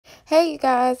Hey you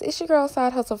guys, it's your girl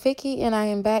Side Hustle Vicky, and I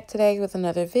am back today with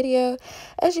another video.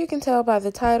 As you can tell by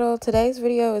the title, today's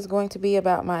video is going to be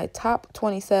about my top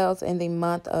 20 sales in the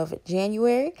month of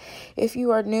January. If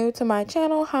you are new to my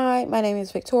channel, hi, my name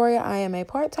is Victoria. I am a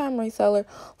part-time reseller,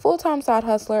 full-time side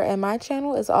hustler, and my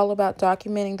channel is all about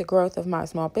documenting the growth of my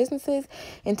small businesses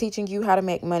and teaching you how to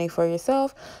make money for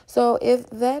yourself. So if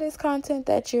that is content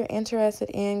that you're interested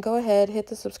in, go ahead, hit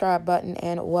the subscribe button,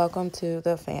 and welcome to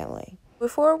the family.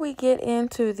 Before we get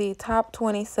into the top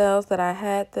 20 sales that I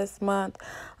had this month,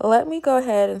 let me go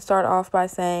ahead and start off by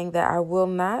saying that I will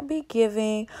not be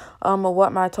giving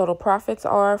what my total profits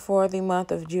are for the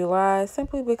month of July,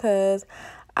 simply because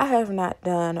I have not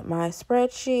done my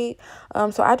spreadsheet.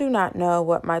 So I do not know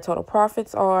what my total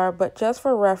profits are, but just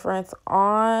for reference,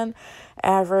 on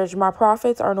average, my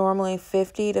profits are normally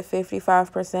 50 to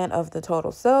 55% of the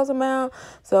total sales amount.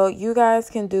 So you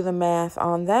guys can do the math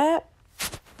on that.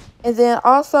 And then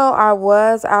also, I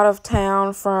was out of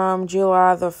town from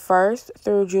July the 1st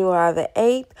through July the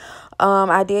 8th.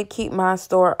 I did keep my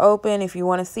store open. If you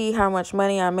want to see how much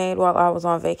money I made while I was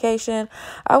on vacation,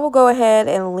 I will go ahead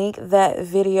and link that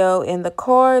video in the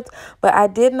cards. But I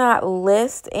did not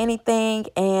list anything,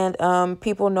 and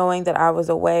people knowing that I was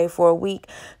away for a week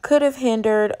could have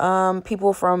hindered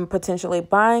people from potentially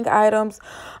buying items.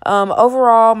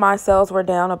 Overall, my sales were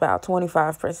down about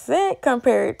 25%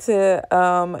 compared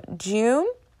to June.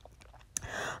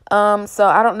 So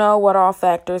I don't know what all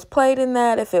factors played in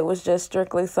that, if it was just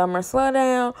strictly summer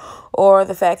slowdown or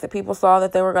the fact that people saw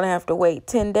that they were going to have to wait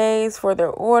 10 days for their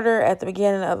order at the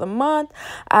beginning of the month.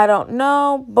 I don't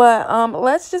know, but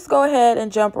let's just go ahead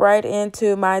and jump right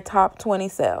into my top 20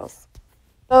 sales.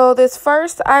 So this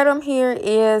first item here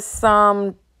is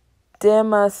some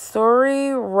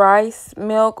Demasuri Rice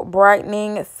Milk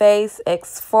Brightening Face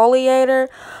Exfoliator.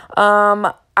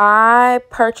 I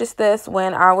purchased this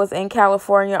when I was in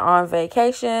California on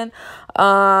vacation.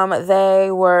 They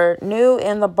were new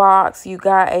in the box. You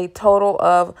got a total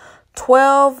of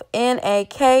 12 in a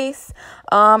case.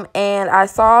 And I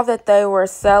saw that they were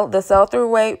the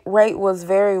sell-through rate was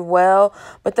very well,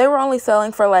 but they were only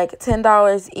selling for like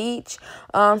 $10 each.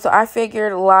 So I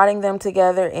figured lotting them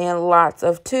together in lots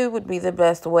of 2 would be the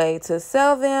best way to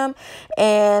sell them.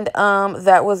 And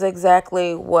that was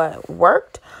exactly what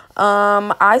worked.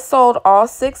 I sold all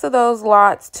 6 of those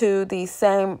lots to the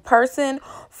same person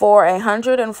for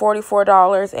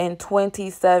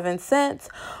 $144.27.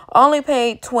 Only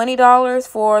paid $20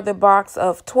 for the box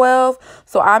of 12.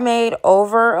 So I made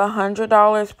over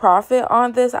 $100 profit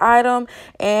on this item,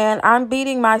 and I'm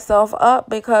beating myself up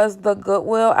because the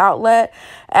Goodwill outlet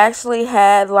actually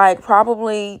had like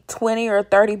probably 20 or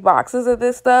 30 boxes of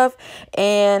this stuff.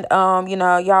 And you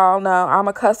know, y'all know I'm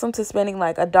accustomed to spending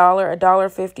like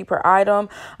 $1.50 per item.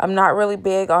 I'm not really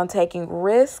big on taking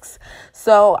risks,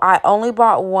 so I only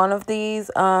bought one of these,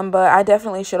 but I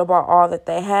definitely should have bought all that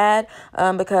they had,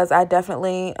 because I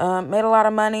definitely made a lot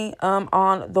of money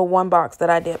on the one box that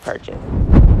I did purchase.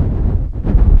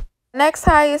 Next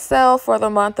highest sale for the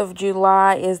month of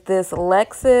July is this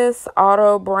Lexus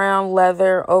Auto Brown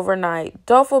Leather Overnight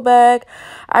Duffel Bag.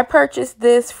 I purchased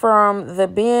this from the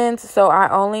bins, so I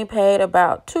only paid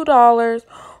about $2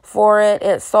 for it.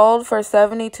 It sold for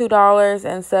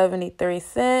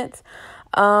 $72.73.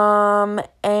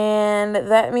 And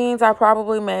that means I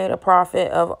probably made a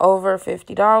profit of over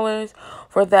 $50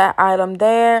 for that item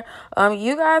there.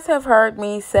 You guys have heard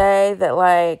me say that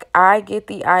like I get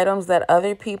the items that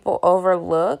other people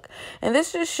overlook, and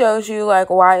this just shows you like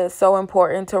why it's so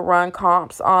important to run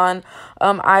comps on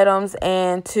items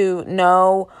and to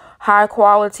know high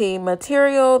quality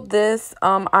material. This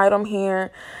item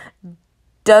here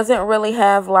doesn't really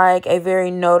have like a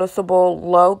very noticeable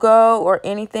logo or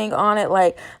anything on it.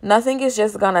 Like nothing is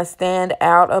just gonna stand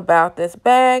out about this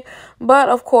bag, but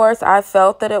of course I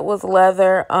felt that it was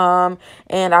leather,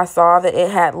 and I saw that it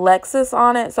had Lexus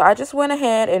on it, so I just went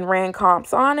ahead and ran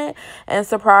comps on it. And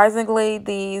surprisingly,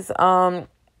 these car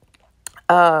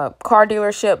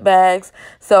dealership bags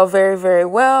sell very, very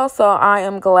well, so I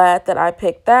am glad that I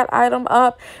picked that item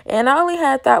up, and I only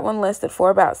had that one listed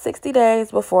for about 60 days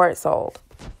before it sold.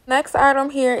 Next item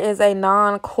here is a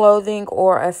non-clothing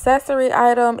or accessory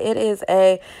item. It is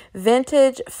a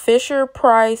vintage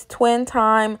Fisher-Price Twin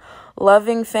Time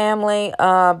Loving Family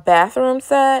bathroom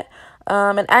set.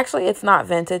 And actually it's not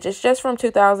vintage, it's just from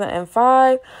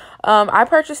 2005. I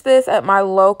purchased this at my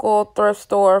local thrift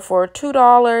store for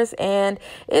 $2, and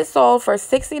it sold for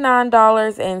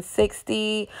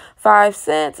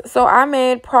 $69.65. So I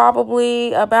made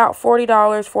probably about $40,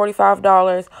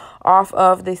 $45 off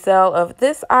of the sale of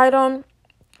this item.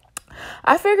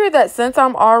 I figured that since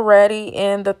I'm already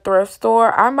in the thrift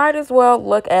store, I might as well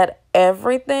look at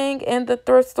everything in the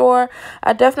thrift store.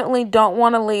 I definitely don't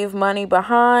want to leave money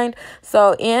behind.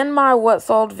 So in my what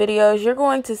sold videos, you're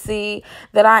going to see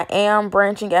that I am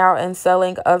branching out and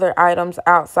selling other items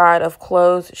outside of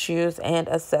clothes, shoes, and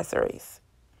accessories.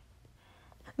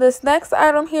 This next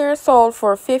item here sold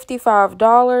for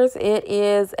 $55. It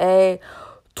is a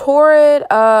Torrid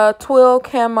twill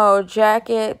camo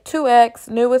jacket, 2X,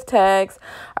 new with tags.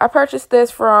 I purchased this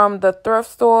from the thrift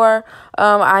store.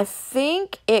 I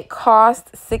think it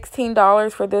cost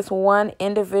 $16 for this one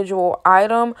individual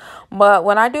item, but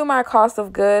when I do my cost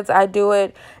of goods, I do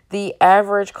it the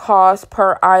average cost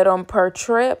per item per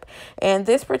trip. And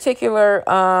this particular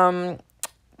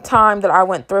time that I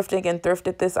went thrifting and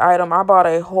thrifted this item, I bought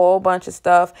a whole bunch of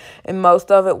stuff, and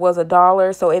most of it was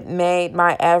 $1, so it made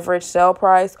my average sale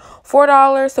price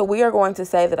 $4. So we are going to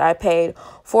say that I paid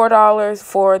 $4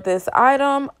 for this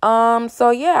item. So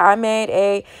yeah, I made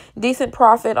a decent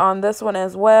profit on this one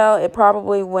as well. It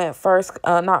probably went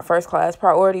not first class,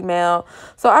 priority mail,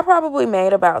 so I probably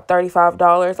made about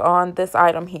 $35 on this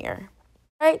item here.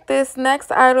 Right, this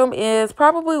next item is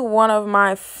probably one of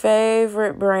my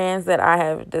favorite brands that I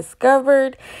have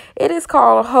discovered. It is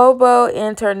called Hobo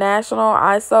International.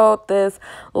 I sold this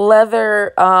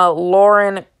leather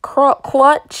Lauren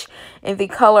clutch in the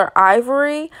color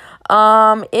ivory.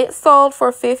 It sold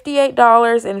for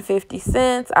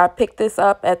 $58.50. I picked this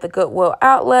up at the Goodwill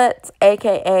outlets,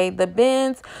 aka the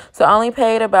bins. So I only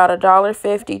paid about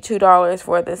 $1.50, $2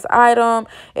 for this item.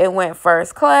 It went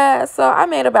first class, so I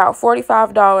made about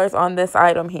 $45 on this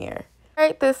item here.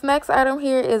 Right, this next item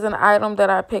here is an item that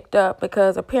I picked up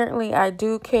because apparently I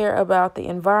do care about the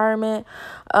environment.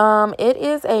 It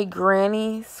is a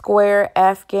granny square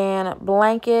Afghan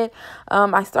blanket.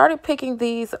 I started picking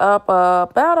these up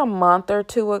about a month or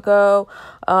two ago.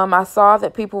 I saw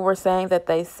that people were saying that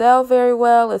they sell very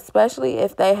well, especially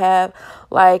if they have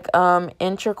like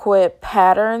intricate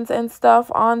patterns and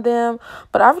stuff on them.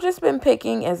 But I've just been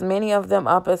picking as many of them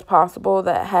up as possible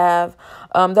that have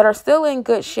that are still in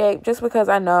good shape, just because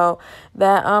I know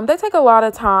that they take a lot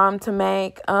of time to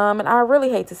make, and I really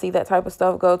hate to see that type of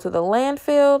stuff go to the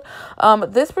landfill.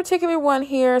 This particular one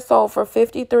here sold for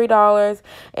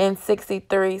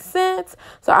 $53.63.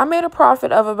 So I made a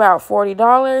profit of about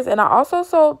 $40, and I also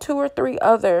sold 2 or 3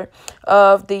 other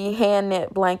of the hand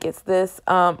knit blankets this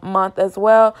month as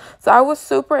well. So I was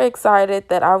super excited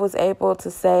that I was able to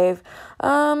save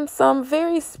some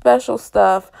very special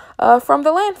stuff from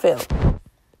the landfill.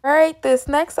 All right, this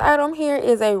next item here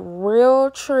is a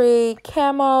Realtree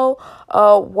camo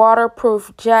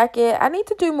waterproof jacket. I need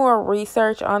to do more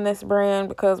research on this brand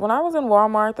because when I was in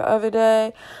Walmart the other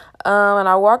day and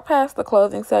I walked past the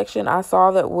clothing section, I saw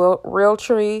that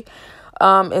Realtree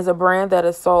is a brand that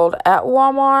is sold at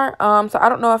Walmart. So I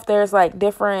don't know if there's like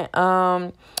different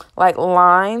like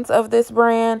lines of this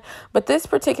brand, but this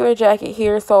particular jacket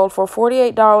here sold for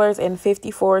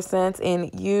 $48.54 in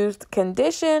used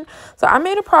condition. So I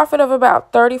made a profit of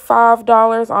about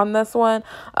 $35 on this one.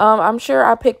 I'm sure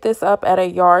I picked this up at a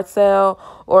yard sale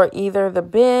or either the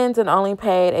bins and only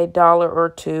paid $1 or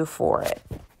 $2 for it.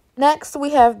 Next,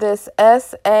 we have this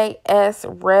SAS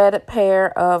red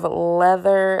pair of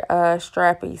leather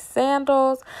strappy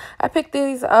sandals. I picked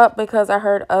these up because I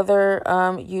heard other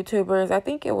YouTubers,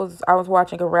 I was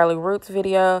watching a Rally Roots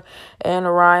video,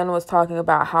 and Ryan was talking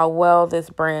about how well this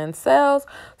brand sells.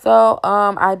 So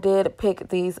I did pick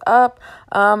these up.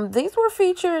 These were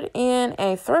featured in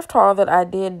a thrift haul that I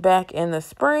did back in the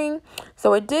spring.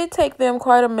 So it did take them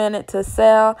quite a minute to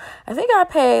sell. I think I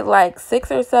paid like $6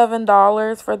 or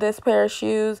 $7 for this pair of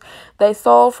shoes. They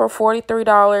sold for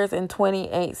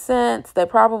 $43.28. They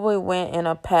probably went in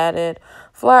a padded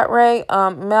flat rate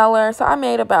mailer. So I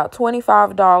made about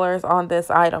 $25 on this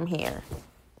item here.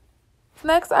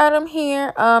 Next item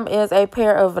here is a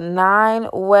pair of 9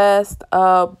 West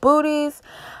booties.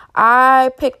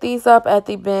 I picked these up at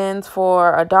the bins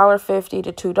for $1.50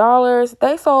 to $2.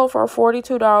 They sold for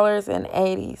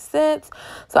 $42.80.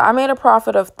 So I made a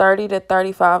profit of $30 to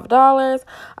 $35.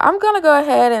 I'm going to go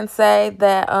ahead and say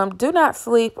that do not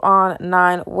sleep on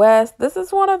 9 West. This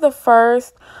is one of the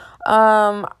first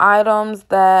items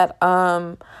that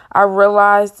I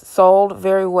realized sold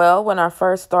very well when I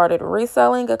first started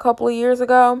reselling a couple of years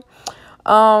ago.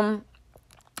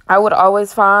 I would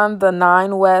always find the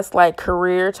 9 West like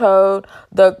career toed,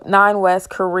 the 9 West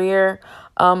career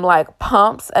like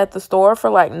pumps at the store for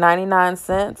like 99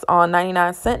 cents on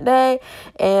 99-cent day,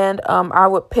 and I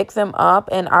would pick them up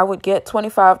and I would get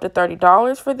 $25 to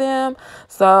 $30 for them.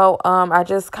 So I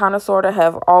just kind of sort of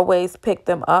have always picked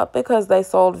them up because they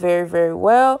sold very, very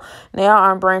well. Now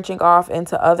I'm branching off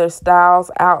into other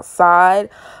styles outside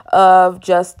of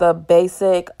just the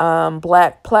basic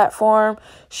black platform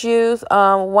shoes.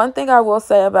 One thing I will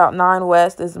say about Nine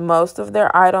West is most of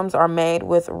their items are made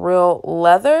with real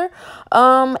leather,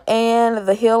 and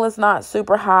the heel is not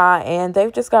super high, and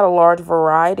they've just got a large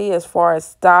variety as far as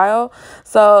style.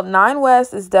 So Nine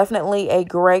West is definitely a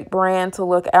great brand to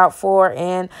look out for,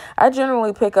 and I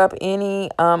generally pick up any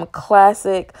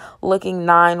classic looking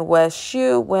Nine West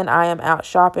shoe when I am out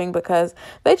shopping because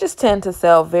they just tend to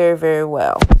sell very, very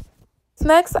well. This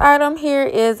next item here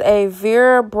is a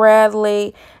Vera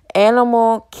Bradley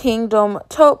Animal Kingdom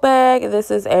tote bag. This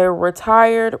is a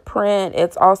retired print.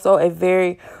 It's also a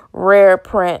very rare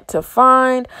print to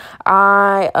find.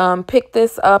 I picked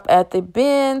this up at the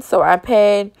bin, so I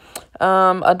paid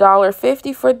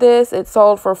 $1.50 for this. It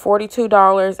sold for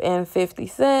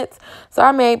 $42.50, so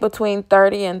I made between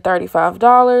 $30 and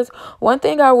 $35. One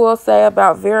thing I will say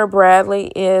about Vera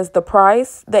Bradley is the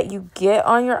price that you get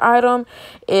on your item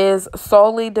is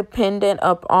solely dependent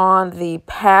upon the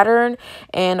pattern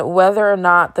and whether or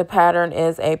not the pattern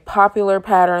is a popular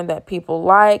pattern that people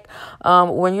like.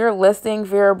 When you're listing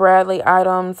Vera Bradley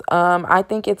items, I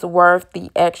think it's worth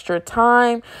the extra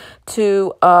time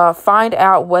to find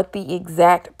out what the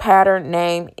exact pattern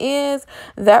name is.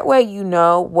 That way you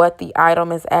know what the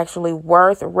item is actually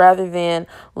worth rather than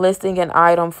listing an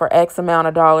item for X amount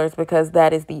of dollars because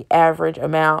that is the average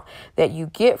amount that you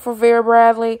get for Vera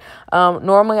Bradley.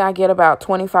 Normally I get about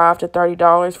 $25 to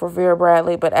 $30 for Vera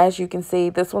Bradley, but as you can see,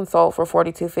 this one sold for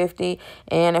 $42.50,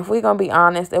 and if we're gonna be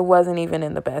honest, it wasn't even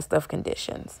in the best of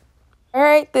conditions. All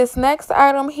right, this next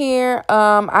item here,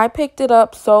 I picked it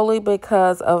up solely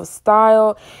because of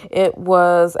style. It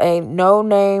was a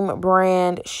no-name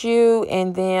brand shoe,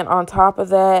 and then on top of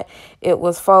that, it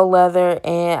was faux leather,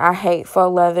 and I hate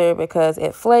faux leather because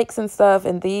it flakes and stuff,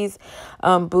 and these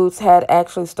boots had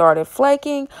actually started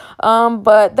flaking,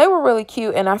 but they were really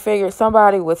cute, and I figured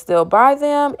somebody would still buy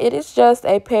them. It is just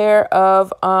a pair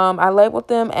of, I labeled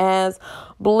them as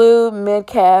blue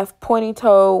mid-calf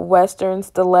pointy-toe western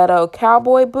stiletto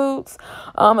cowboy boots.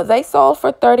 They sold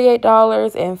for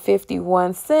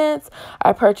 $38.51.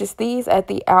 I purchased these at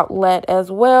the outlet as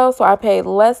well, so I paid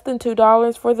less than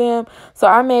 $2 for them. So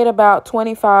I made about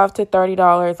 $25 to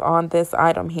 $30 on this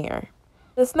item here.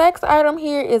 This next item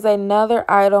here is another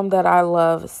item that I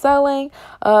love selling.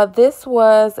 This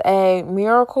was a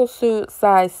Miracle Suit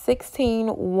size 16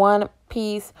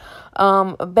 one-piece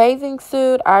bathing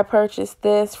suit. I purchased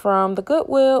this from the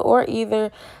Goodwill or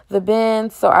either the bin,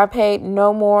 so I paid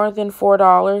no more than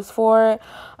 $4 for it.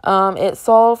 It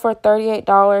sold for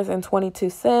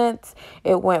 $38.22.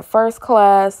 It went first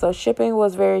class, so shipping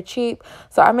was very cheap.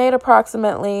 So I made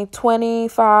approximately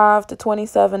 $25 to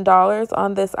 $27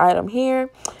 on this item here.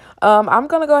 I'm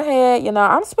going to go ahead,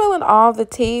 I'm spilling all the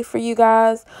tea for you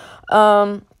guys.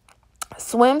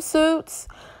 Swimsuits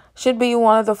should be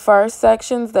one of the first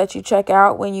sections that you check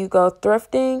out when you go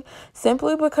thrifting,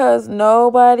 simply because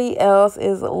nobody else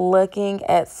is looking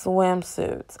at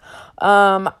swimsuits.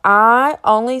 I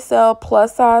only sell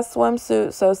plus size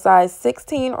swimsuits, so size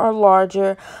 16 or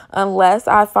larger, unless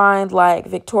I find like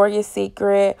Victoria's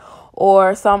Secret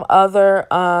or some other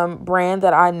brand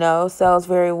that I know sells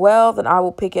very well, then I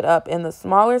will pick it up in the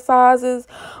smaller sizes.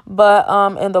 But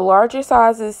in the larger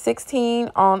sizes,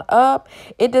 16 on up,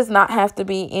 it does not have to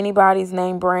be anybody's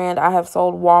name brand. I have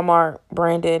sold Walmart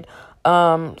branded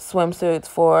swimsuits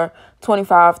for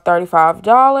 $25,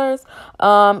 $35.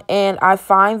 And I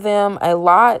find them a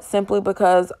lot simply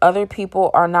because other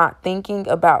people are not thinking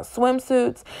about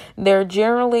swimsuits. They're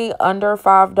generally under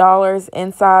 $5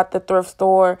 inside the thrift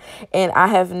store, and I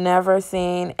have never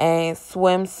seen a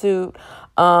swimsuit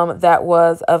that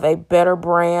was of a better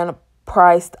brand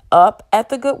priced up at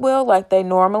the Goodwill like they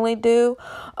normally do.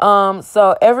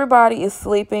 So everybody is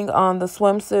sleeping on the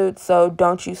swimsuits, so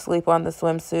don't you sleep on the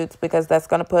swimsuits because that's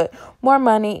going to put more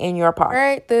money in your pocket. All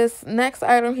right, this next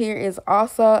item here is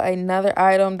also another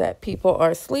item that people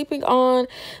are sleeping on.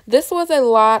 This was a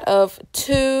lot of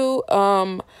two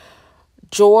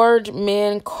George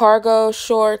men cargo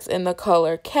shorts in the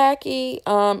color khaki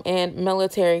and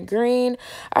military green.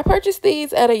 I purchased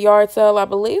these at a yard sale. I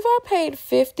believe I paid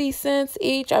 50 cents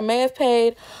each. I may have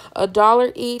paid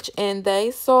 $1 each, and they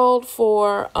sold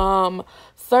for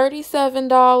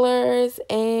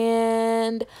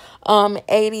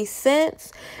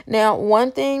 $37.80. Now,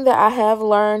 one thing that I have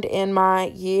learned in my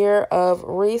year of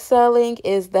reselling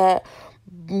is that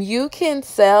you can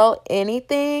sell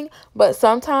anything, but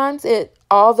sometimes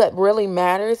all that really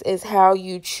matters is how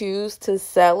you choose to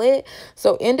sell it.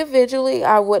 So individually,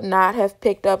 I would not have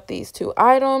picked up these two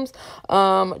items.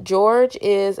 George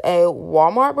is a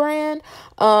Walmart brand,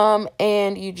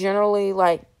 and you generally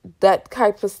like that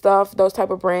type of stuff. Those type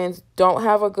of brands don't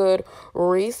have a good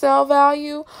resale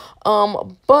value.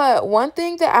 But one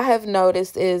thing that I have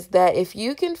noticed is that if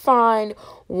you can find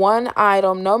one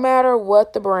item, no matter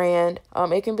what the brand,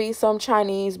 it can be some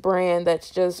Chinese brand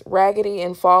that's just raggedy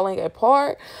and falling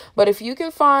apart, but if you can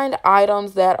find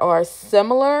items that are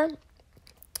similar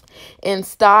in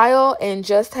style and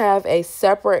just have a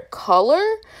separate color,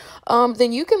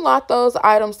 then you can lot those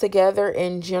items together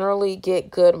and generally get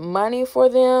good money for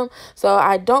them. So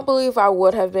I don't believe I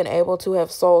would have been able to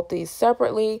have sold these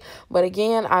separately, but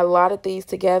again, I lotted these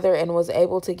together and was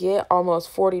able to get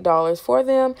almost $40 for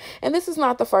them. And this is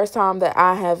not the first time that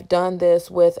I have done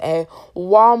this with a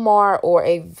Walmart or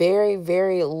a very,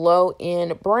 very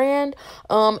low-end brand,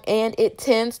 and it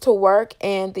tends to work,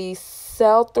 and the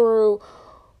sell-through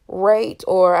rate,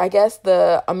 or I guess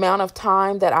the amount of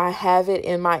time that I have it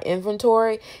in my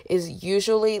inventory, is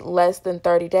usually less than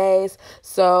 30 days.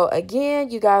 So again,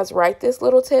 you guys write this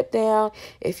little tip down.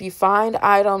 If you find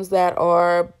items that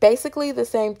are basically the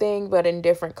same thing but in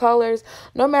different colors,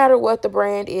 no matter what the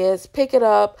brand is, pick it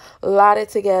up, lot it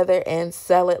together, and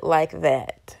sell it like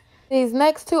that. These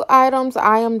next two items,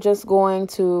 I am just going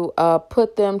to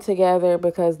put them together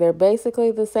because they're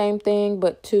basically the same thing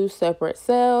but two separate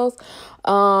sales.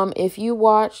 If you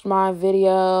watched my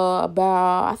video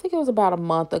I think it was about a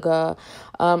month ago,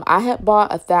 I had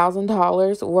bought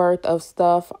 $1,000 worth of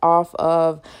stuff off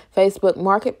of Facebook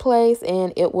Marketplace,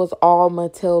 and it was all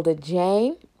Matilda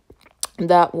Jane.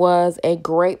 That was a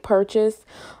great purchase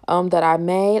that I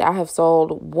made. I have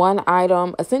sold one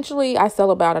item. Essentially, I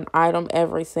sell about an item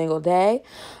every single day.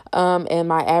 And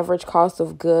my average cost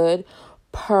of good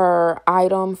per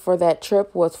item for that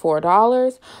trip was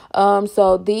 $4.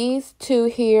 So these two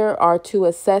here are two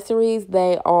accessories.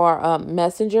 They are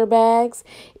messenger bags.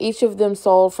 Each of them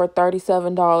sold for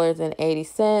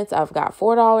 $37.80. I've got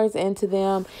 $4 into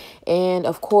them. And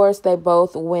of course, they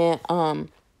both went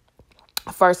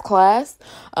first class,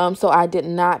 so I did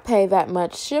not pay that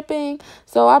much shipping.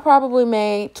 So I probably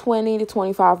made $20 to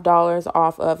 $25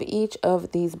 off of each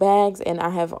of these bags, and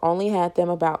I have only had them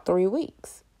about 3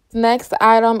 weeks. Next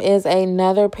item is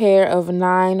another pair of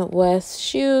Nine West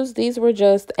shoes. These were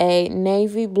just a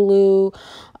navy blue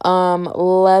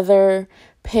leather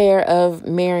pair of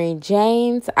Mary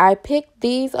Janes. I picked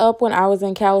these up when I was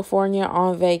in California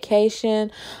on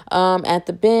vacation at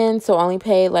the bin, so only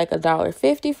paid like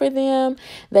 $1.50 for them.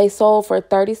 They sold for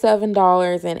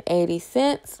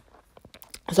 $37.80.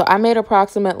 So I made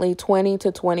approximately $20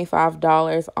 to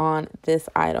 $25 on this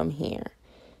item here.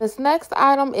 This next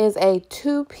item is a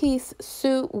two-piece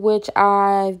suit, which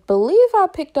I believe I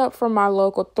picked up from my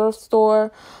local thrift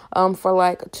store for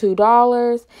like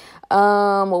 $2.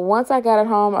 Once I got it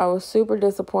home, I was super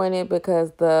disappointed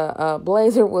because the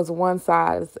blazer was one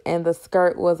size and the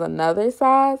skirt was another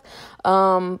size.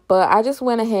 But I just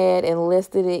went ahead and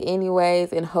listed it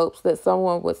anyways in hopes that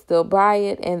someone would still buy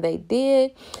it, and they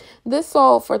did. This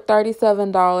sold for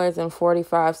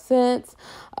 $37.45.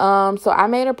 So I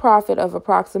made a profit of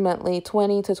approximately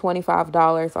 $20 to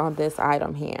 $25 on this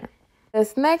item here.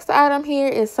 This next item here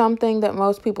is something that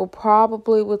most people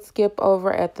probably would skip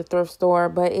over at the thrift store,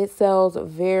 but it sells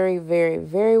very, very,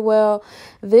 very well.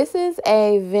 This is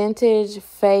a vintage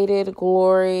faded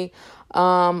glory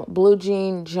blue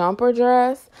jean jumper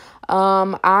dress.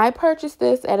 I purchased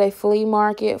this at a flea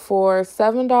market for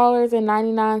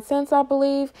 $7.99, I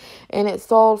believe, and it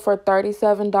sold for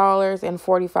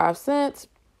 $37.45.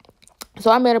 So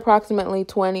I made approximately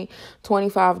 $20,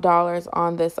 $25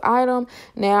 on this item.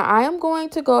 Now I am going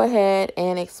to go ahead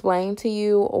and explain to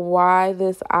you why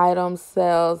this item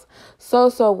sells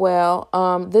so well.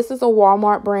 This is a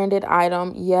Walmart branded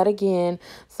item yet again,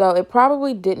 so it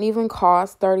probably didn't even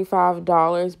cost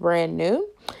 $35 brand new.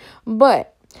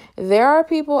 But There are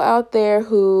people out there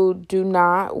who do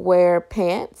not wear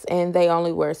pants and they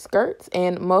only wear skirts,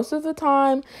 and most of the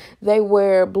time they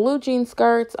wear blue jean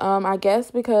skirts, I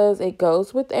guess because it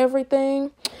goes with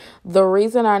everything. The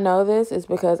reason I know this is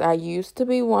because I used to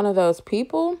be one of those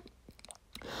people.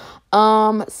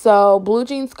 So blue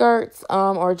jean skirts,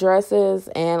 or dresses,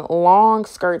 and long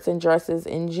skirts and dresses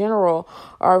in general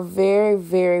are very,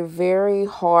 very, very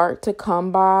hard to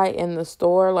come by in the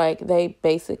store. Like, they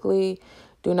basically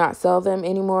do not sell them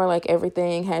anymore. Like,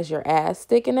 everything has your ass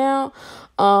sticking out.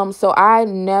 So I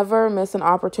never miss an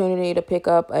opportunity to pick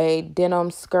up a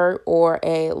denim skirt or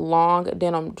a long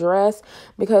denim dress,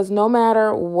 because no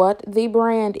matter what the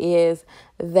brand is,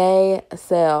 they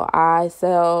sell. I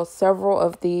sell several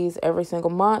of these every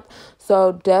single month.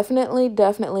 So definitely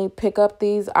pick up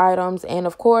these items. And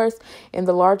of course, in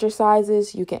the larger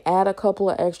sizes, you can add a couple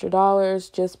of extra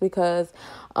dollars just because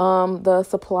the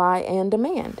supply and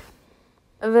demand.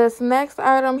 This next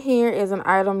item here is an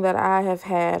item that I have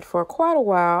had for quite a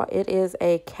while. It is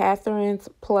a Catherine's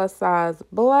plus size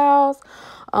blouse.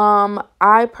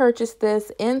 I purchased this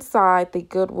inside the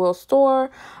Goodwill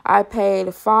store. I paid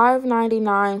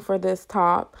 $5.99 for this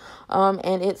top,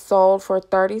 and it sold for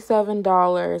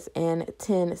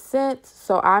 $37.10.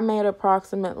 So I made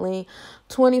approximately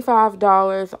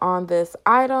 $25 on this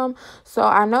item. So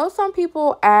I know some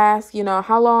people ask,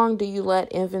 how long do you let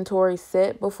inventory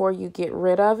sit before you get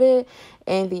rid of it?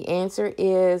 And the answer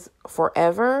is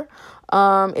forever.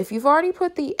 If you've already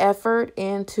put the effort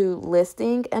into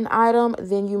listing an item,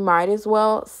 then you might as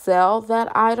well sell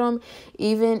that item,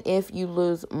 even if you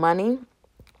lose money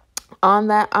on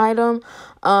that item.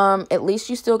 At least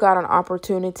you still got an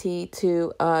opportunity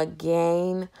to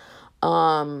gain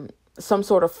some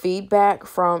sort of feedback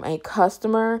from a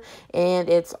customer, and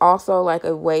it's also like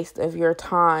a waste of your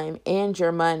time and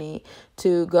your money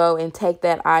to go and take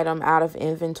that item out of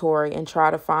inventory and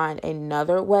try to find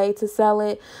another way to sell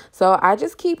it. So I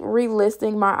just keep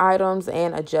relisting my items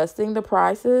and adjusting the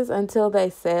prices until they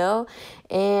sell.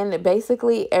 And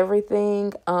basically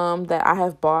everything that I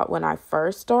have bought when I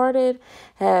first started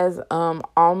has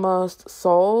almost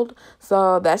sold.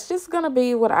 So that's just going to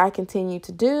be what I continue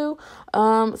to do.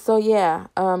 So yeah,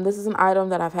 this is an item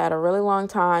that I've had a really long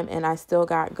time and I still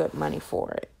got good money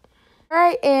for it. All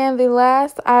right, and the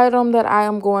last item that I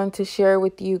am going to share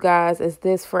with you guys is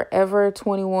this Forever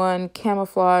 21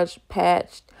 camouflage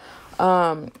patched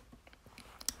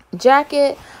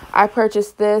jacket. I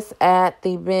purchased this at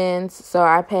the bins, so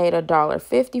I paid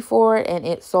 $1.50 for it, and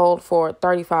it sold for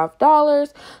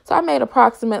 $35. So I made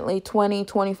approximately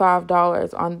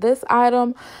 $25 on this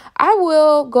item. I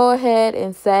will go ahead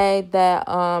and say that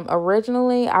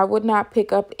originally I would not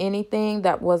pick up anything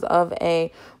that was of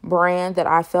a brand that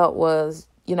I felt was,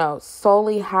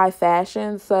 solely high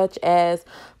fashion, such as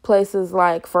places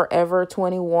like Forever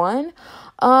 21.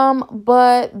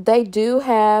 But they do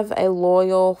have a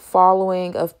loyal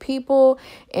following of people,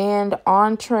 and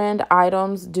on-trend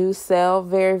items do sell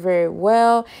very, very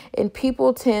well, and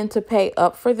people tend to pay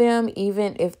up for them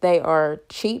even if they are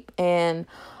cheap and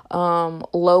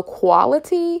low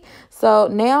quality. So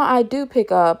now I do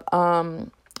pick up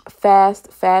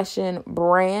fast fashion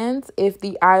brands if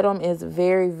the item is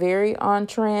very, very on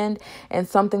trend and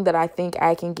something that I think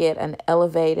I can get an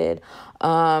elevated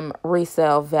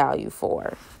resale value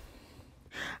for.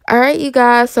 All right, you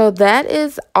guys, so that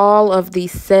is all of the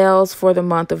sales for the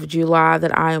month of July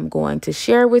that I am going to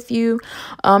share with you.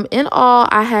 In all,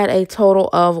 I had a total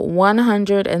of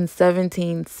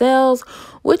 117 sales,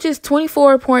 which is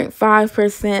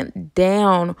 24.5%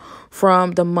 down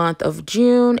from the month of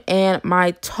June, and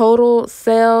my total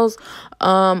sales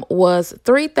was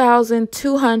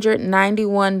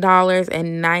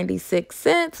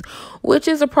 $3,291.96, which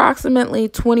is approximately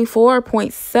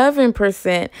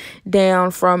 24.7%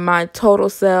 down from my total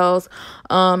sales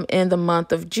in the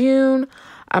month of June.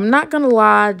 I'm not going to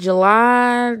lie,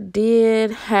 July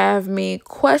did have me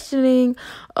questioning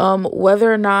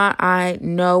whether or not I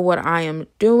know what I am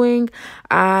doing.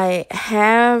 I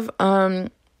have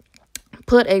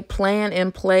put a plan in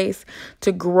place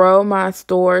to grow my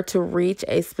store to reach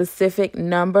a specific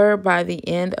number by the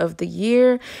end of the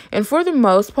year. And for the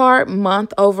most part,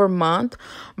 month over month,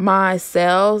 my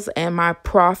sales and my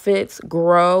profits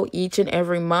grow each and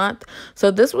every month.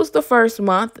 So this was the first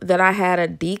month that I had a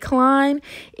decline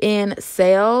in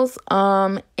sales,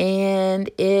 and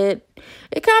it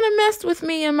it kind of messed with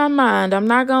me in my mind. I'm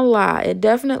not gonna lie. It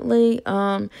definitely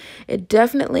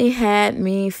had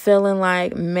me feeling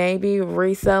like maybe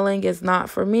reselling is not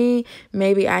for me.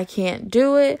 Maybe I can't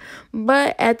do it.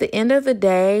 But at the end of the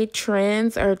day,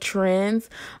 trends are trends.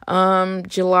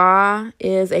 July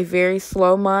is a very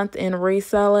slow month in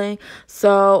reselling.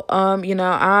 So, I'm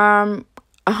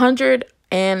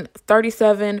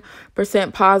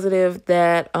 137% positive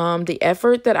that the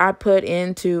effort that I put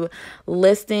into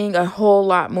listing a whole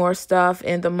lot more stuff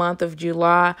in the month of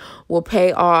July will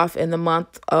pay off in the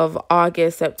month of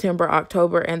August, September,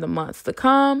 October, and the months to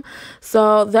come.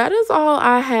 So that is all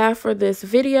I have for this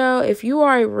video. If you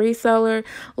are a reseller,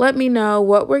 let me know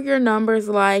what were your numbers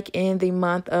like in the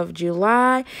month of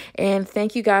July. And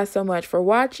thank you guys so much for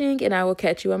watching, and I will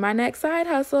catch you in my next side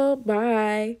hustle.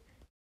 Bye.